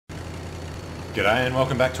G'day and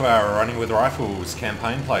welcome back to our Running with Rifles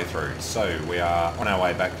campaign playthrough. So we are on our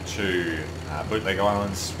way back to Bootleg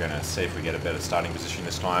Islands. We're going to see if we get a better starting position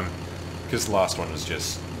this time, because the last one was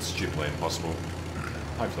just stupidly impossible.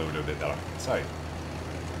 Hopefully we'll do a bit better. So,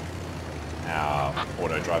 our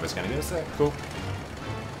auto driver's going to get us there. Cool.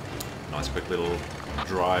 Nice quick little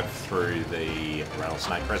drive through the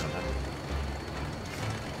Rattlesnake Crescent.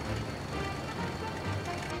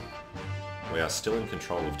 We are still in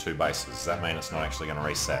control of two bases. Does that mean it's not actually going to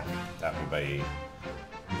reset? That will be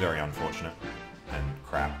very unfortunate and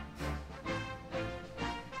crap.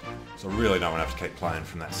 So I really don't want to have to keep playing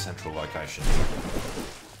from that central location.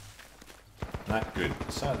 No, good.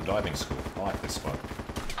 So the diving school. I like this spot.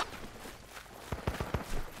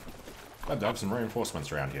 Glad to have some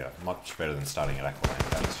reinforcements around here. Much better than starting at Aqualand.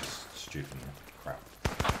 That is just stupid crap.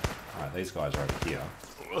 Alright, these guys are over here.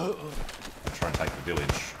 I'll try and take the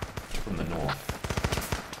village from the north.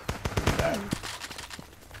 Could be bad.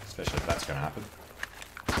 Especially if that's going to happen.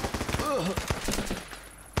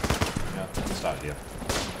 Yeah, let's start here.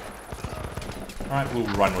 Alright, we'll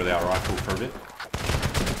run with our rifle for a bit.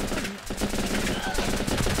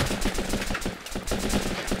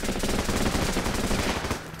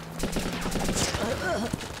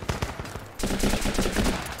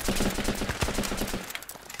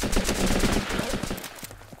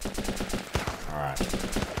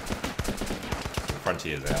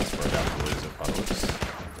 Frontier's ours, we're about to lose it by the looks.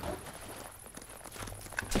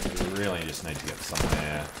 We really just need to get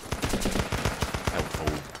somewhere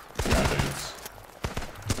helpful for our dudes.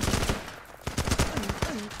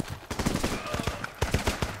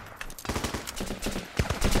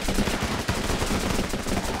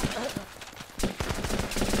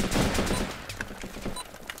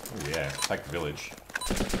 Oh yeah, take the village.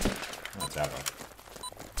 Oh, it's out right.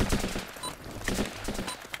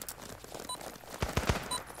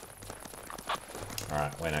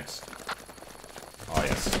 Alright, where next? Oh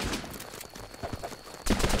yes.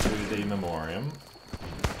 To the memoriam.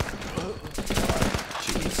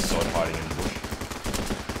 Chicky's side hiding in the bush.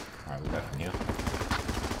 Alright, we'll go from here.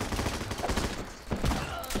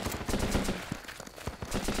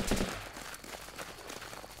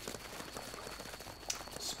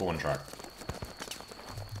 Spawn truck.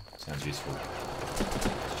 Sounds useful.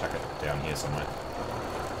 Let's chuck it down here somewhere.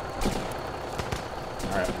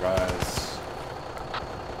 Alright guys.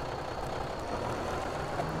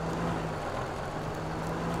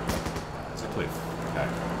 Cliff. Okay.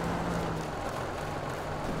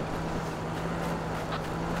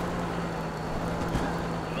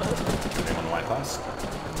 Anything on the way past?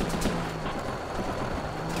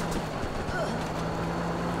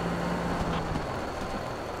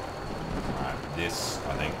 Alright, this I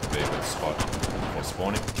think would be a good spot for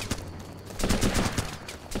spawning.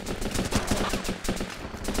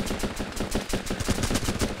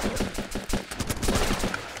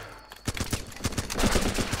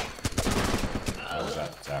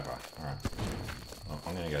 Alright. Well,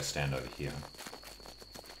 I'm going to go stand over here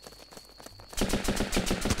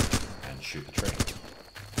and shoot the tree.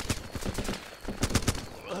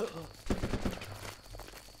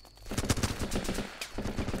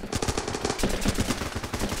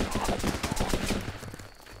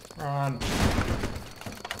 Run!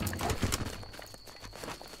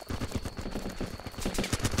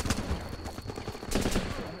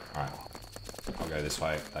 Alright. I'll go this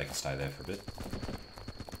way. They can stay there for a bit.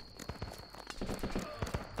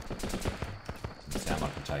 Sound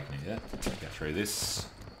like I'm taking it yet. Get through this.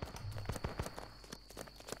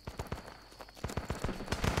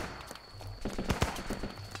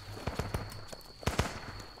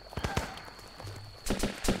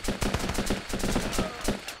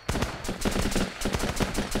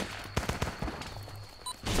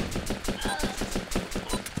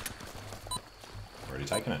 Already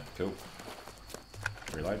taken it. Cool.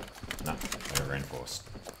 Reload. No, they were reinforced.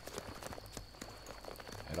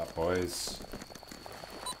 Head up, boys.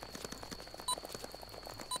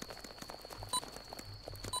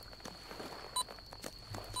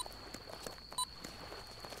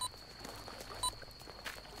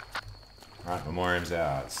 Alright, memoriam's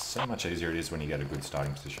ours. So much easier it is when you get a good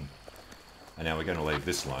starting position. And now we're going to leave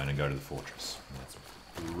this alone and go to the fortress. That's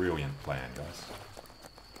a brilliant plan, guys.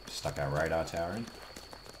 Stuck our radar tower in.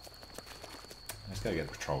 Let's go get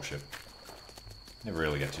the patrol ship. Never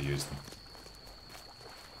really get to use them.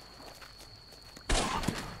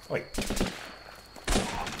 Wait.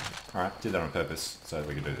 Alright, did that on purpose so that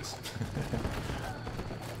we could do this.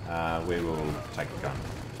 We will take the gun.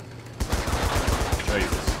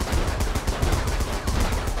 Jesus.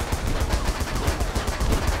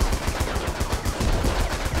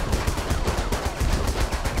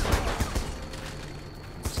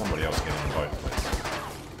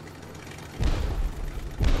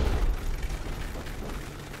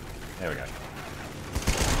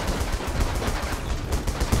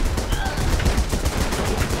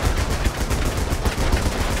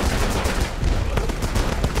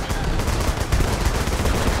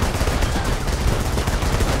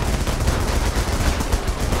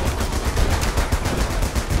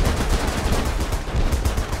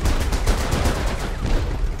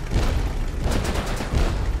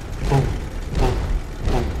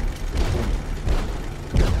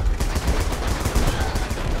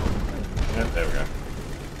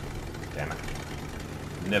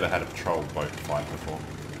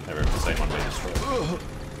 totally destroyed.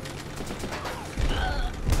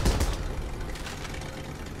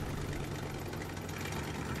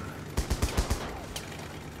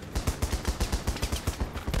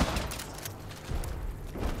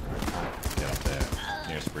 Get up there.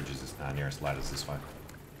 Nearest bridges is nearest ladders this way.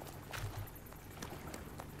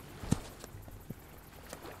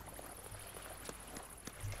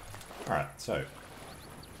 Alright, so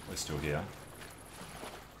we're still here.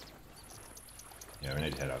 Yeah, we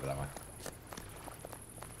need to head over that way.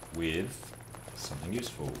 With something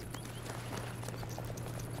useful.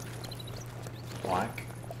 Like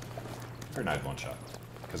a grenade launcher.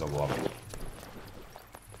 Because I love it.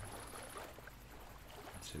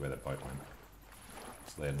 Let's see where that boat went.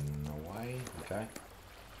 It's leading away. Okay.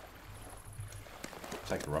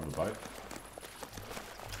 Take the rubber boat.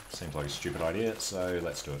 Seems like a stupid idea, so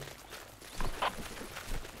let's do it.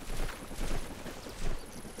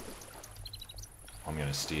 I'm going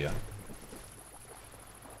to steer.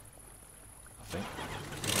 I think.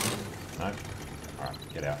 No? Alright,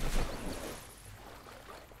 get out.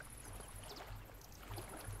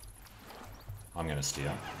 I'm going to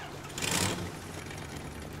steer.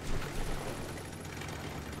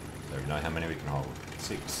 So we know how many we can hold.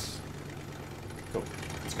 6. Cool.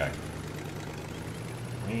 Let's go.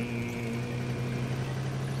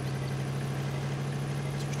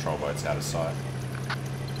 This patrol boat's out of sight.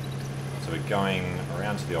 So we're going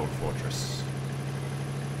around to the old fortress.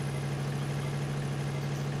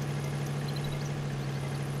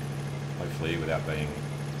 Hopefully without being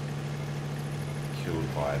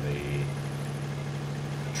killed by the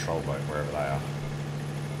patrol boat wherever they are.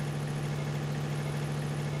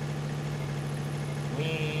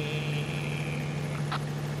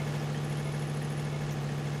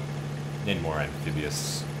 Need more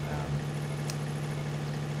amphibious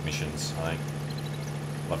missions, I think.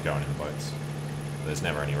 Love going in the boats. There's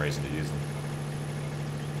never any reason to use them.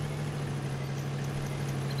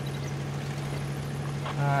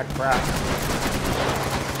 Ah, crap.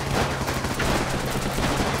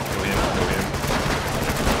 Kill him, kill him.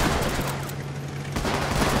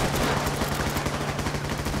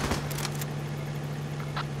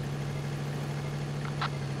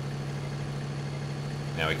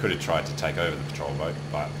 Now we could have tried to take over the patrol boat,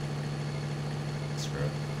 but screw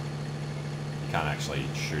it. You can't actually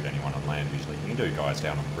shoot anyone on land usually. You can do guys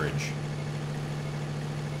down on the bridge.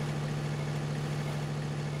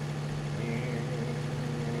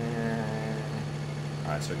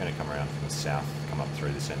 Alright, so we're going to come around from the south, come up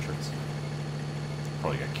through this entrance.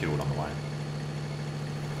 Probably get killed on the way.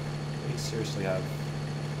 Do we seriously have...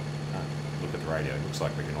 Oh, look at the radio. Looks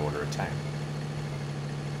like we can order a tank.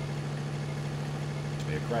 It'd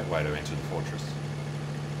be a great way to enter the fortress.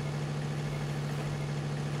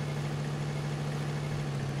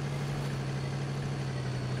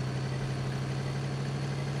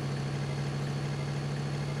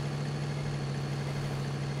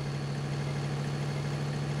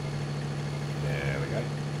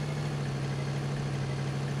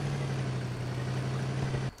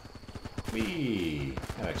 Whee!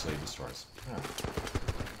 That actually destroys. Oh.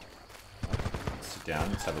 Let's sit down,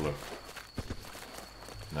 let's have a look.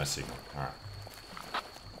 No signal. Alright.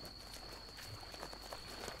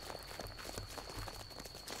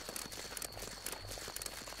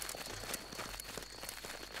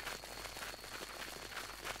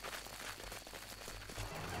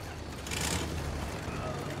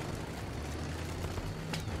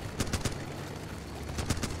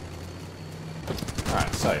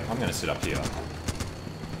 Alright, so I'm going to sit up here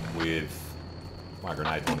with my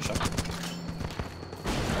grenade launcher.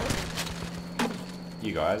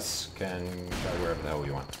 You guys can go wherever the hell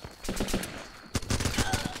you want.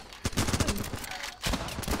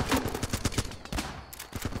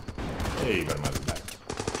 Hey, you got him over the back.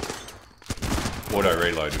 Auto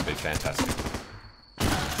reload would be fantastic.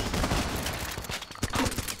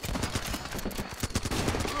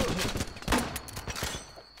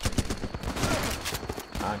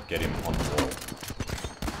 Can't get him on the wall.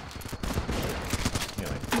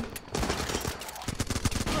 Nearly.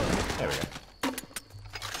 There we go.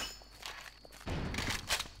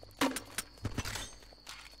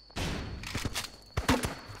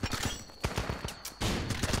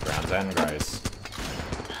 Browns and greys.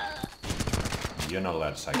 You're not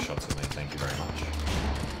allowed to take shots at me, thank you very much.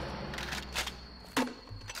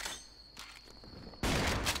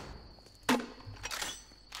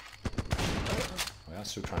 We are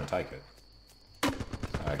still trying to take it.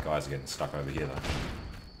 Guys are getting stuck over here though.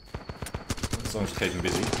 As long as we keep them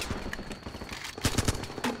busy.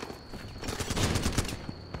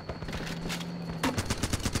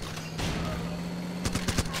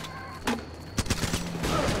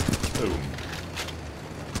 Boom.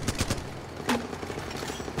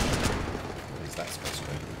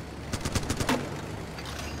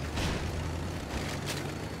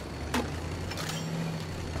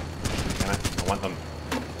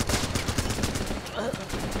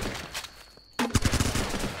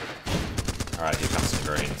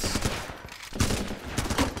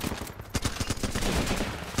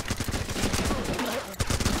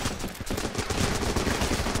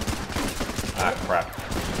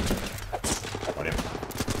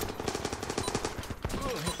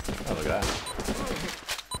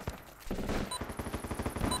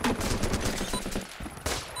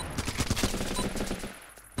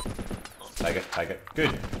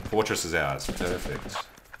 Good. Fortress is ours. Perfect.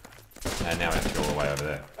 And now we have to go all the way over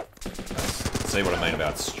there. See what I mean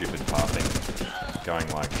about stupid pathing? Going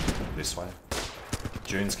like this way.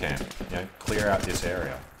 June's camp. You know, clear out this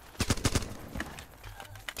area.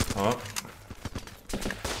 Oh.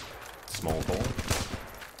 Small ball.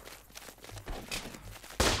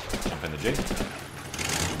 Jump in the Jeep.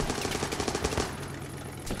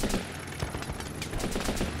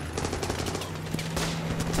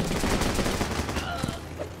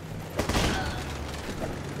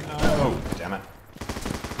 Oh, damn it.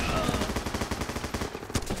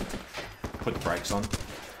 Put the brakes on.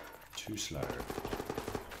 Too slow.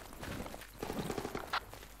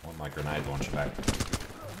 I want my grenade launcher back.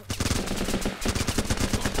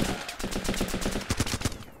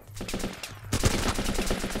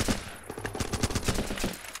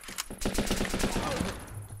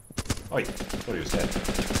 Oh, I thought he was dead.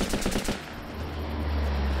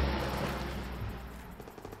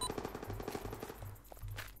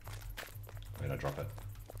 Where'd I drop it?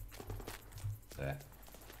 There.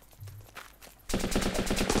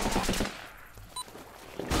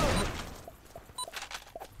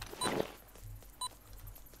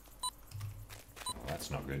 Oh,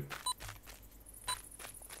 that's not good.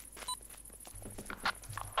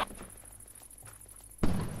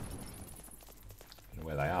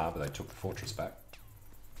 Where they are, but they took the fortress back.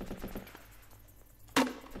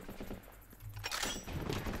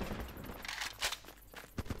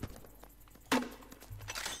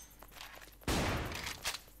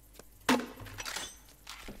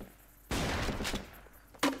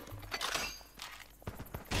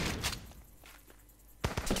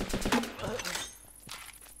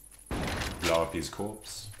 Blow up his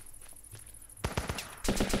corpse.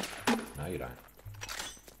 No, you don't.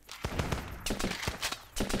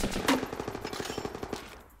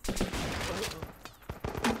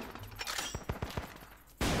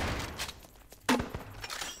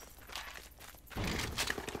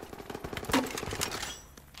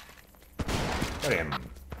 Got him.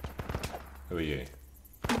 Who are you?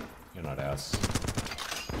 You're not ours.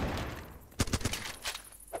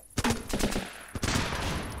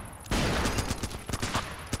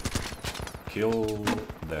 Kill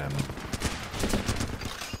them.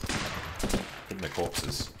 Hit the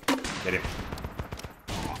corpses. Get him.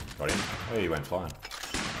 Got him. Oh, he went flying.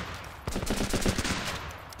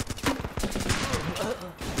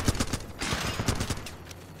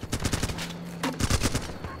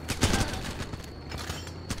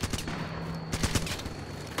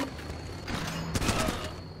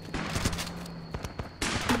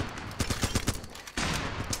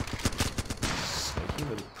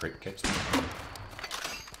 Little prick gets me.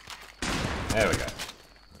 There we go.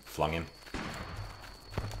 Flung him.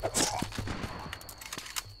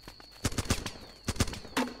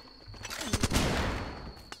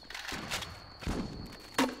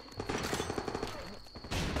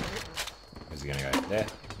 Is he gonna go there?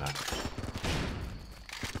 No.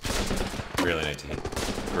 Really need to hit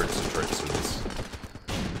groups of troops with this.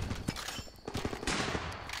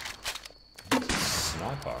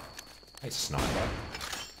 Sniper. Hey, sniper.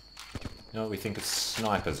 You know what we think of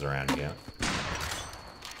snipers around here?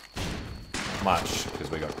 Not much, because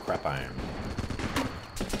we got crap aim.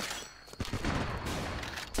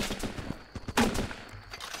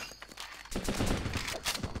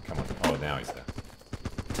 Come on. Oh, now he's there.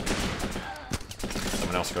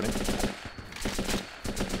 Someone else got him?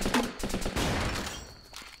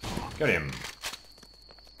 Got him.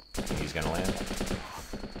 Think he's gonna land?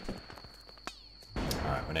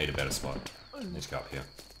 Alright, we need a better spot. Let's go up here.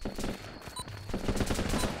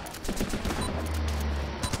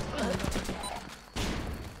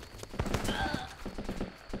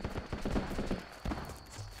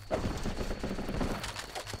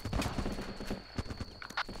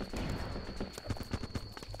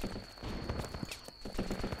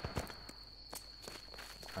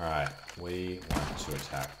 Alright, we want to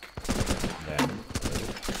attack them.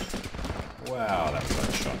 Wow, that was like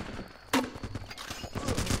a shot.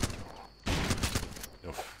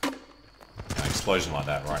 Oof. An explosion like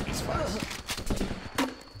that right in his face.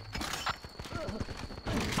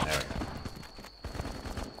 There we go.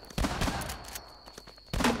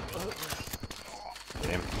 Get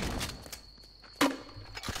him.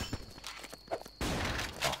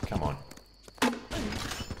 Oh, come on.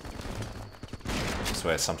 I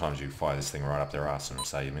swear sometimes you fire this thing right up their ass and it'll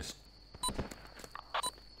say you missed.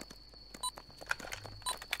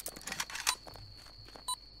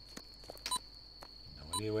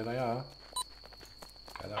 No idea where they are.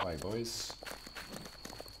 Go that way, boys.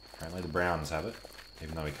 Apparently the Browns have it,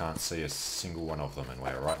 even though we can't see a single one of them, and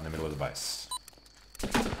we're right in the middle of the base.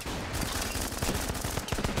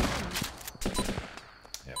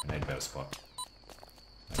 better spot.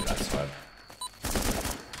 Maybe that side.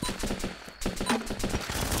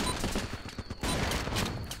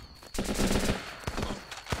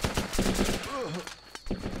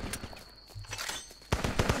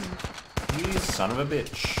 You son of a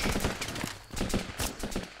bitch.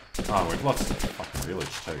 Oh, we've lost the fucking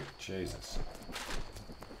village too. Jesus.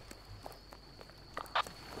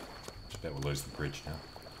 Just bet we'll lose the bridge now.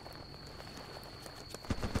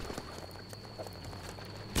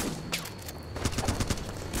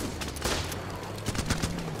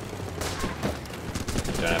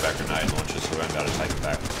 We don't have our grenade launchers, so we won't be able to take it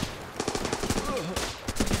back.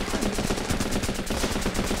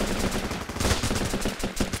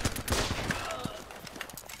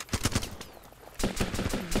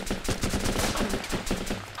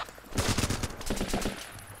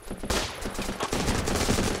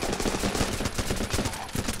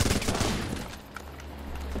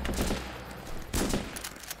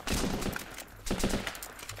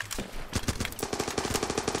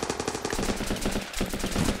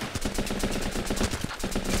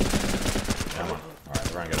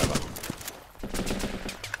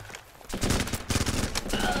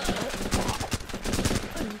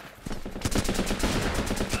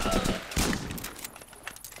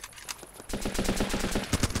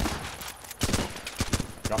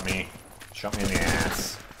 Got me. Shot me in the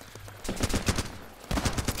ass.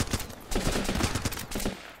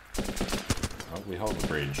 Oh, we hold the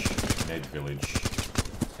bridge. We need the village.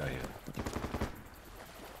 Let's go here.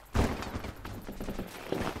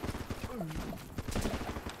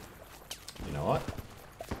 You know what?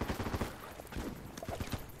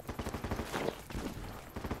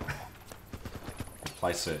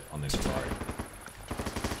 Place it on this road.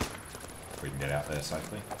 If we can get out there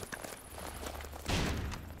safely.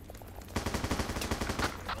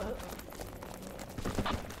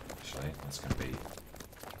 Actually, that's going to be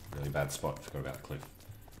a really bad spot. Forgot about the cliff.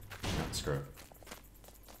 No, screw it.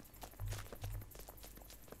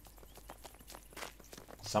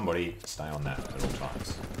 Somebody stay on that at all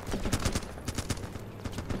times.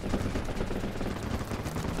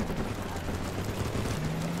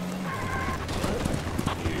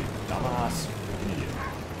 You dumbass idiot.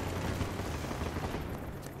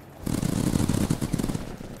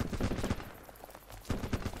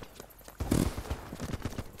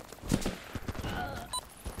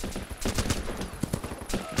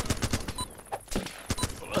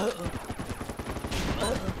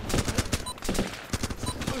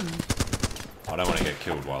 I don't want to get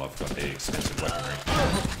killed while I've got the expensive weaponry.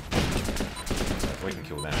 So if we can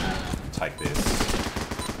kill them and take this.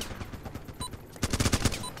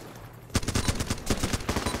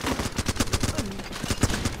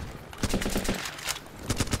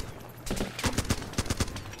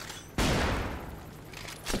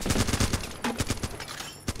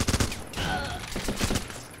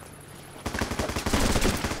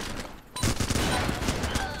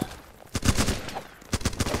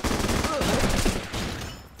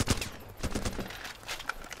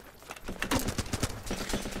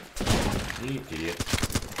 You idiot.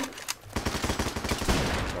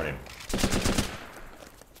 Got him.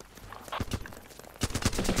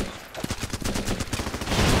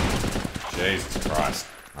 Jesus Christ.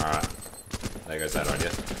 Alright. There goes that idea.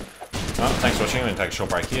 Well, thanks for watching. I'm going to take a short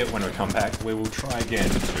break here. When we come back, we will try again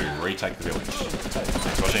to retake the village.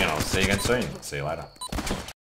 Thanks for watching, and I'll see you again soon. See you later.